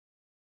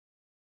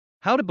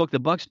How to book the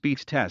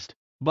BugSpeaks test.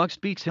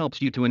 BugSpeaks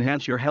helps you to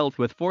enhance your health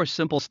with 4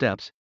 simple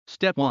steps.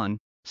 Step 1.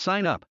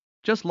 Sign up.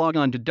 Just log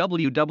on to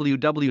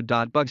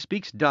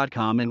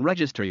www.bugspeaks.com and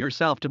register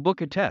yourself to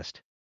book a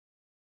test.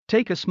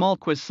 Take a small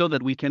quiz so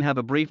that we can have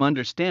a brief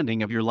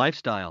understanding of your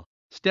lifestyle.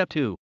 Step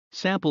 2.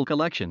 Sample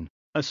collection.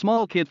 A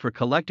small kit for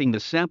collecting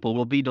the sample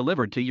will be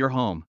delivered to your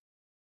home.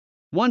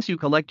 Once you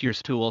collect your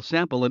stool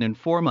sample and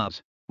inform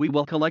us, we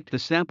will collect the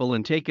sample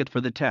and take it for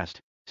the test.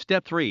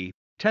 Step 3.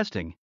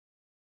 Testing.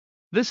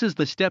 This is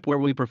the step where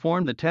we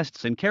perform the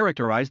tests and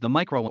characterize the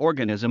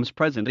microorganisms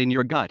present in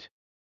your gut.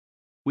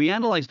 We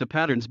analyze the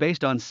patterns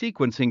based on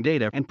sequencing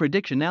data and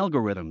prediction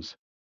algorithms.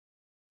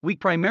 We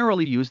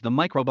primarily use the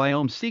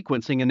microbiome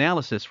sequencing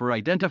analysis for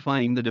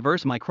identifying the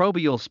diverse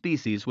microbial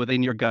species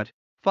within your gut,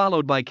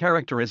 followed by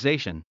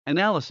characterization,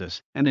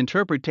 analysis, and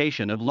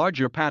interpretation of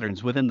larger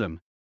patterns within them.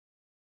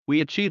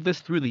 We achieve this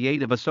through the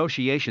aid of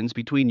associations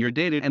between your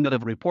data and that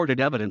of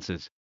reported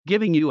evidences,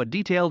 giving you a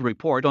detailed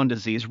report on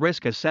disease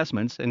risk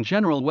assessments and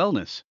general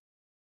wellness.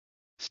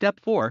 Step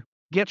 4.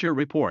 Get your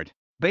report.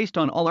 Based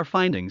on all our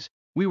findings,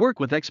 we work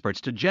with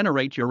experts to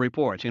generate your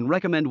report and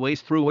recommend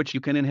ways through which you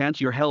can enhance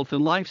your health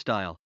and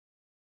lifestyle.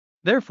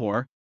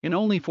 Therefore, in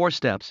only 4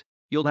 steps,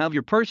 you'll have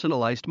your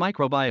personalized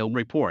microbiome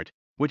report,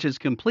 which is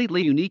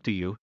completely unique to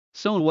you.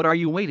 So what are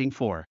you waiting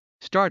for?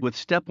 Start with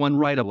step 1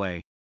 right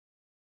away.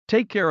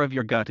 Take care of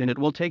your gut and it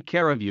will take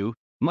care of you.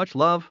 Much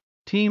love,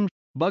 team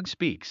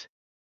BugSpeaks.